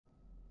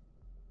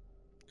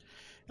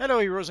Hello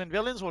heroes and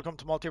villains, welcome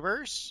to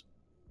Multiverse.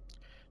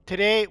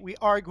 Today we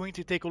are going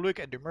to take a look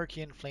at the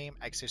Mearcian Flame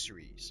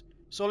accessories.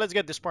 So let's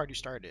get this party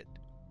started.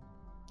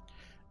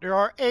 There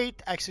are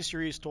 8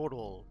 accessories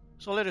total.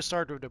 So let us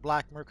start with the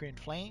Black Mearcian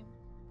Flame.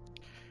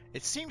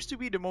 It seems to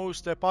be the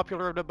most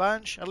popular of the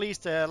bunch, at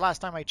least last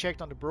time I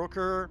checked on the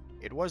broker,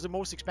 it was the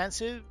most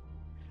expensive.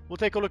 We'll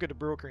take a look at the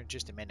broker in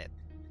just a minute.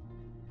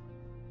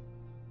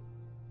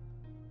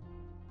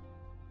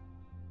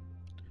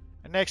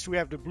 And next we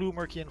have the Blue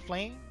Mearcian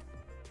Flame.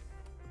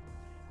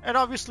 And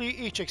obviously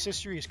each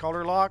accessory is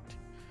color locked.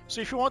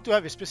 So if you want to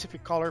have a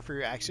specific color for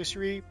your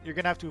accessory, you're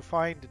going to have to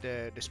find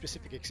the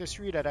specific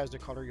accessory that has the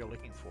color you're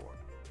looking for.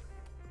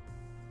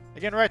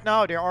 Again, right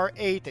now there are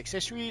 8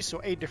 accessories, so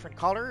 8 different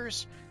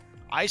colors.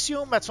 I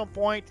assume at some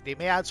point they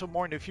may add some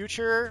more in the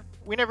future.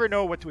 We never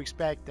know what to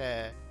expect.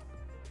 I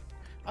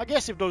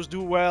guess if those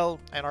do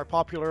well and are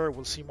popular,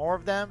 we'll see more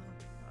of them.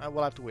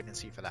 We'll have to wait and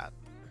see for that.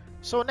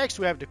 So next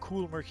we have the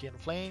Cool Mearcian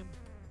Flame.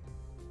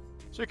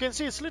 So you can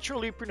see it's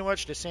literally pretty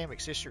much the same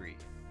accessory.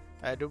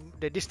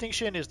 The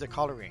distinction is the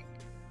coloring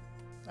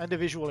and the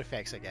visual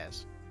effects, I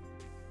guess.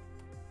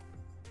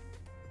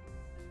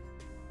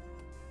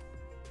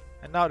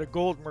 And now the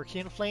Gold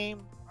Mearcian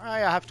Flame.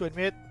 I have to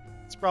admit,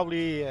 it's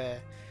probably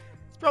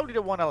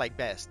the one I like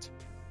best.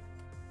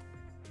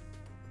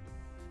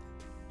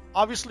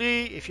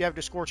 Obviously, if you have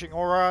the Scorching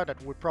Aura,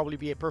 that would probably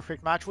be a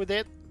perfect match with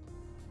it.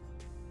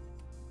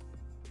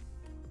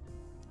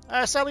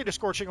 Sadly, the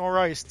Scorching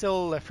Aura is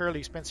still fairly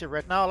expensive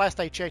right now. Last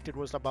I checked, it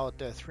was about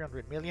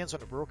 300 millions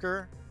on the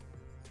broker.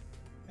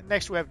 And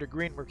next we have the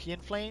Green Mearcian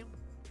Flame.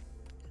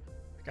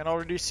 You can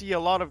already see a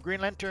lot of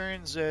Green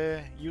Lanterns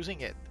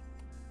using it.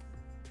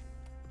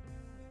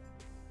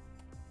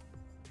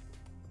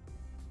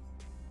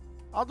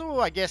 Although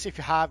I guess if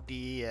you have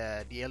the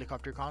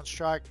helicopter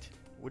construct,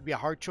 it would be a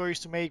hard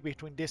choice to make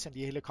between this and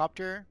the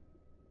helicopter.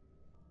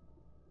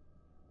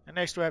 And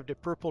next we have the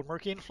Purple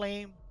Mearcian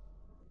Flame.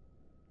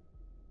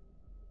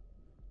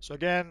 So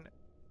again,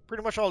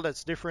 pretty much all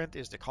that's different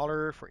is the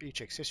color for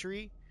each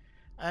accessory.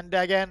 And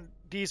again,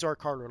 these are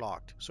color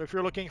locked. So if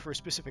you're looking for a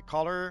specific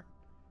color,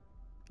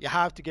 you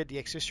have to get the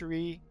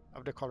accessory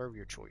of the color of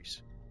your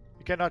choice.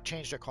 You cannot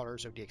change the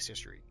colors of the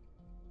accessory.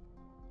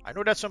 I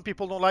know that some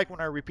people don't like when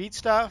I repeat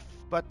stuff,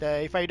 but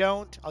if I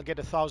don't, I'll get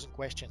 1,000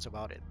 questions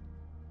about it.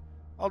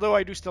 Although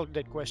I do still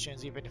get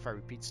questions even if I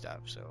repeat stuff.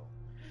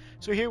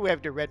 So here we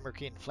have the Red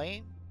Mearcian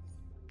Flame.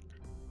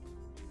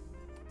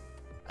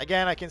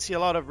 Again, I can see a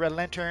lot of red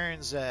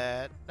lanterns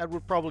that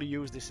would probably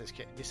use this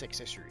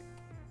accessory.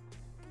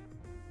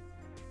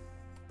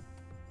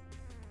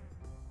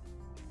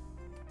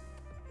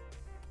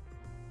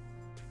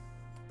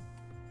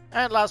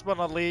 And last but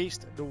not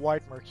least, the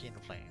White Mearcian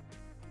Flame.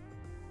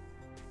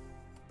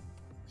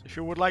 So if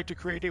you would like to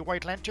create a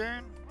white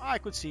lantern, I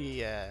could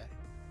see that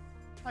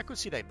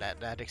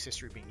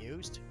accessory being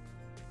used.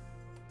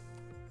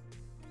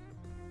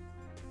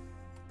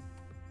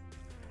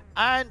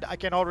 And I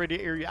can already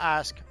hear you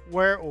ask,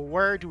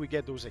 where do we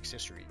get those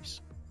accessories?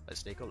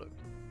 Let's take a look.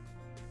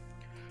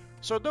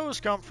 So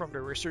those come from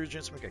the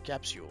Resurgence Mega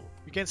Capsule.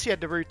 You can see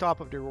at the very top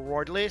of the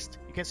reward list,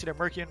 you can see the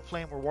Mearcian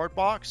Flame reward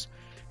box.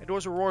 And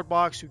those reward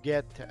box, you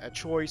get a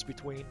choice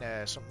between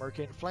some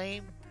Mearcian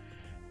Flame,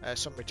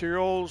 some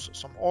materials,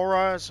 some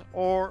auras,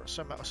 or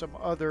some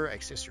other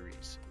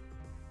accessories.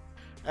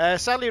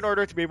 Sadly, in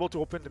order to be able to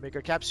open the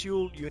Mega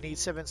Capsule, you need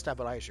 7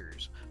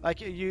 stabilizers.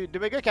 The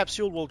Mega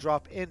Capsule will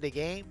drop in the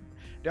game.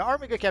 There are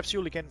Mega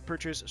Capsule you can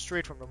purchase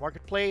straight from the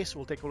marketplace.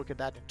 We'll take a look at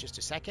that in just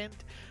a second.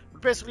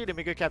 But basically, the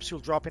Mega Capsule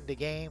drop in the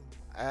game.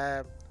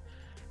 I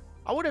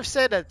would have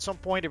said at some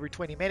point every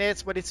 20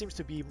 minutes, but it seems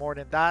to be more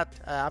than that.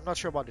 I'm not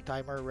sure about the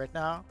timer right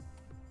now.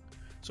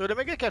 So the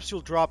Mega Capsule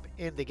drop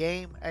in the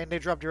game, and they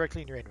drop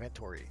directly in your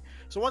inventory.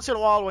 So once in a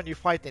while, when you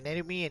fight an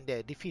enemy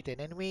and defeat an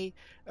enemy,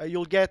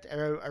 you'll get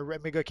a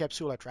Mega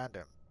Capsule at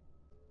random.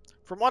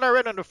 From what I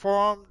read on the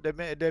forum, the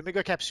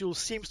Mega Capsule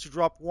seems to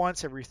drop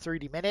once every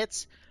 30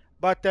 minutes,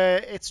 but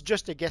it's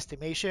just a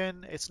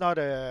guesstimation. It's not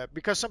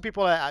because some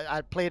people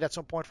I played at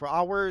some point for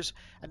hours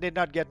and did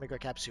not get Mega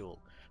Capsule.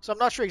 So I'm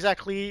not sure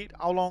exactly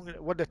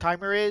what the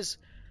timer is,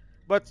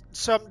 but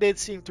some did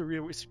seem to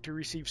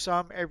receive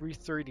some every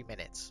 30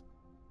 minutes.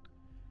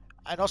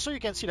 And also you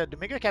can see that the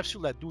Mega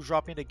Capsule that do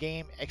drop in the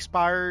game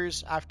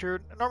expires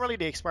normally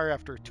they expire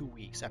after 2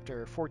 weeks,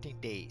 after 14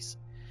 days.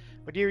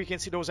 But here you can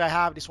see those I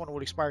have. This one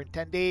will expire in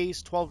 10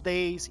 days, 12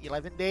 days,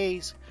 11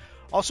 days.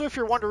 Also, if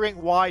you're wondering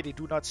why they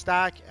do not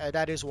stack,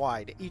 that is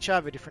why. They each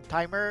have a different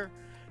timer,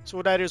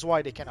 so that is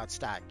why they cannot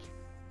stack.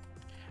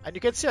 And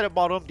you can see at the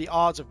bottom the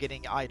odds of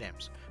getting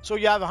items. So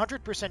you have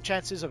 100%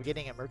 chances of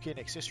getting a Mearcian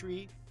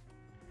accessory.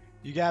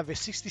 You have a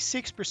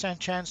 66%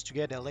 chance to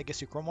get a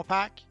Legacy Chromo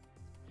Pack.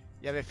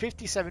 You have a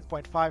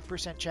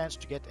 57.5% chance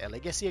to get a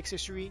Legacy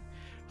accessory,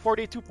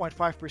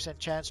 42.5%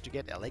 chance to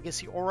get a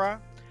Legacy Aura,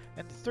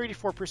 and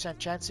 34%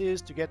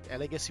 chances to get a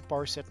Legacy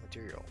Power Set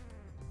material.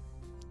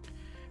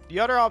 The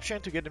other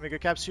option to get the Mega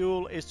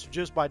Capsule is to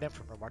just buy them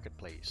from the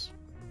marketplace.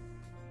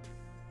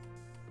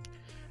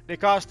 They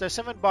cost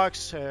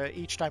 $7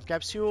 each time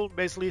capsule,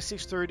 basically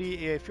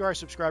 $630. If you are a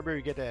subscriber,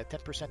 you get a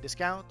 10%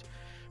 discount.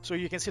 So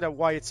you can see that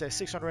why it's a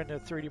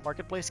 630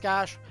 marketplace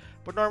cash.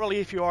 But normally,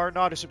 if you are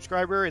not a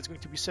subscriber, it's going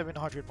to be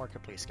 700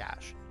 marketplace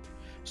cash.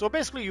 So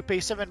basically, you pay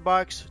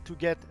 $7 to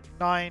get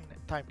 9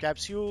 time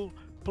capsule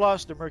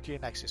plus the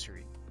Mearcian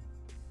accessory.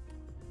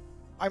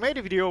 I made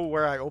a video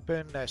where I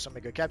opened some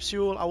Mega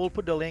Capsule. I will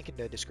put the link in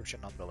the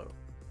description down below.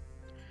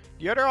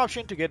 The other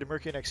option to get the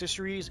Mearcian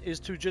accessories is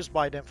to just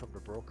buy them from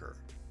the broker.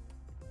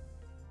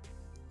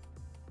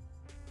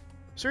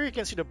 So here you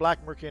can see the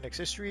black Mearcian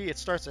accessory. It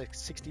starts at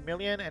 60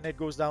 million and it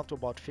goes down to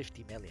about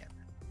 50 million.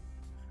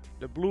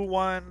 The blue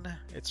one,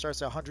 it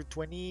starts at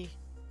 120,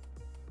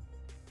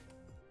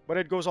 but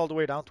it goes all the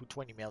way down to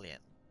 20 million.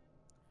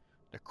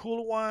 The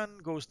cool one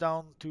goes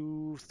down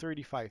to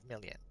 35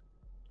 million.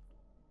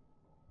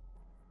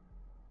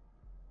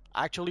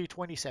 Actually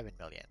 27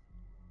 million.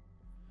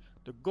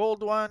 The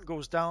gold one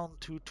goes down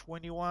to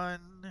 21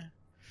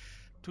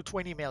 to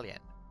 20 million.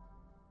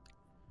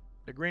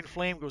 The green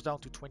flame goes down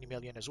to 20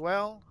 million as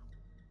well.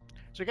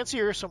 So you can see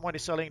here someone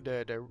is selling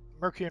the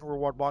Mearcian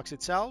reward box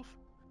itself.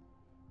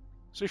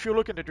 So if you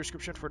look in the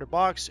description for the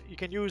box, you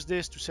can use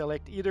this to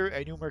select either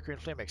a new Mearcian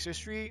flame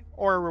accessory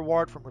or a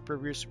reward from a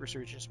previous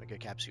Resurgence Mega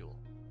Capsule.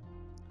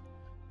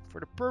 For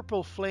the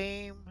purple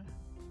flame,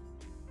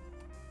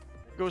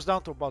 it goes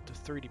down to about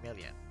 30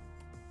 million.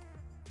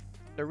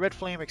 The red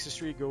flame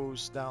accessory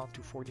goes down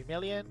to 40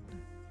 million,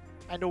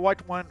 and the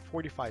white one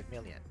 45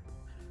 million.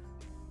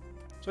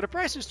 So the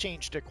prices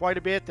changed quite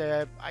a bit.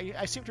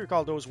 I seem to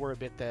recall those were a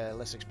bit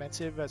less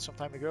expensive some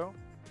time ago.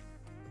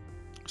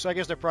 So I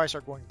guess the price are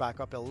going back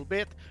up a little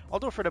bit.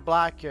 Although for the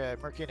black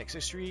Mearcian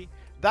accessory,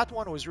 that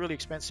one was really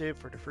expensive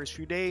for the first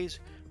few days,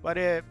 but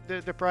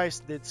the price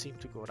did seem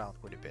to go down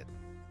quite a bit.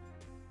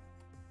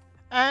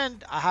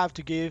 And I have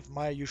to give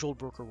my usual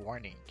broker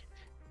warning.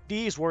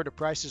 These were the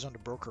prices on the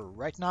broker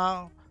right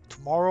now,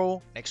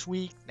 tomorrow, next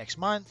week, next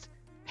month,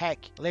 heck,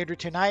 later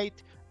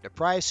tonight, the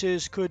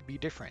prices could be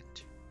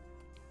different.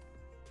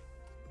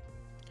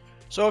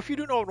 So if you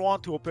do not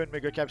want to open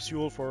Mega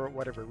Capsule for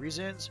whatever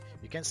reasons,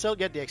 you can still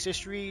get the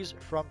accessories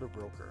from the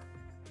broker.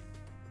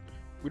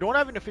 We don't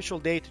have an official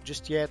date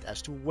just yet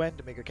as to when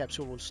the Mega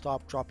Capsule will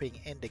stop dropping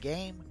in the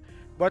game,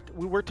 but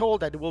we were told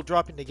that it will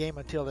drop in the game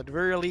until at the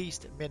very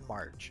least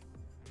mid-March.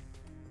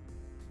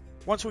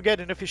 Once we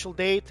get an official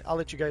date, I'll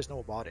let you guys know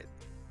about it.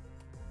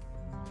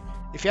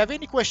 If you have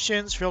any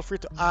questions, feel free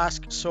to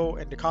ask so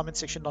in the comment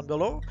section down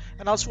below,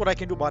 and I'll see what I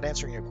can do about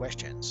answering your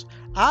questions.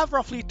 I have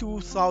roughly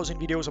 2,000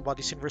 videos about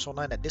this Universe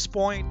Online at this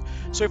point,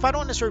 so if I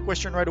don't answer your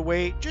question right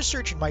away, just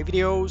search in my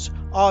videos.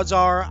 Odds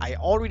are I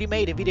already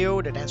made a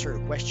video that answers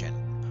your question.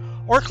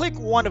 Or click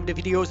one of the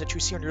videos that you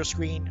see on your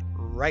screen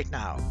right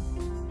now.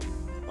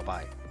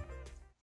 Bye-bye.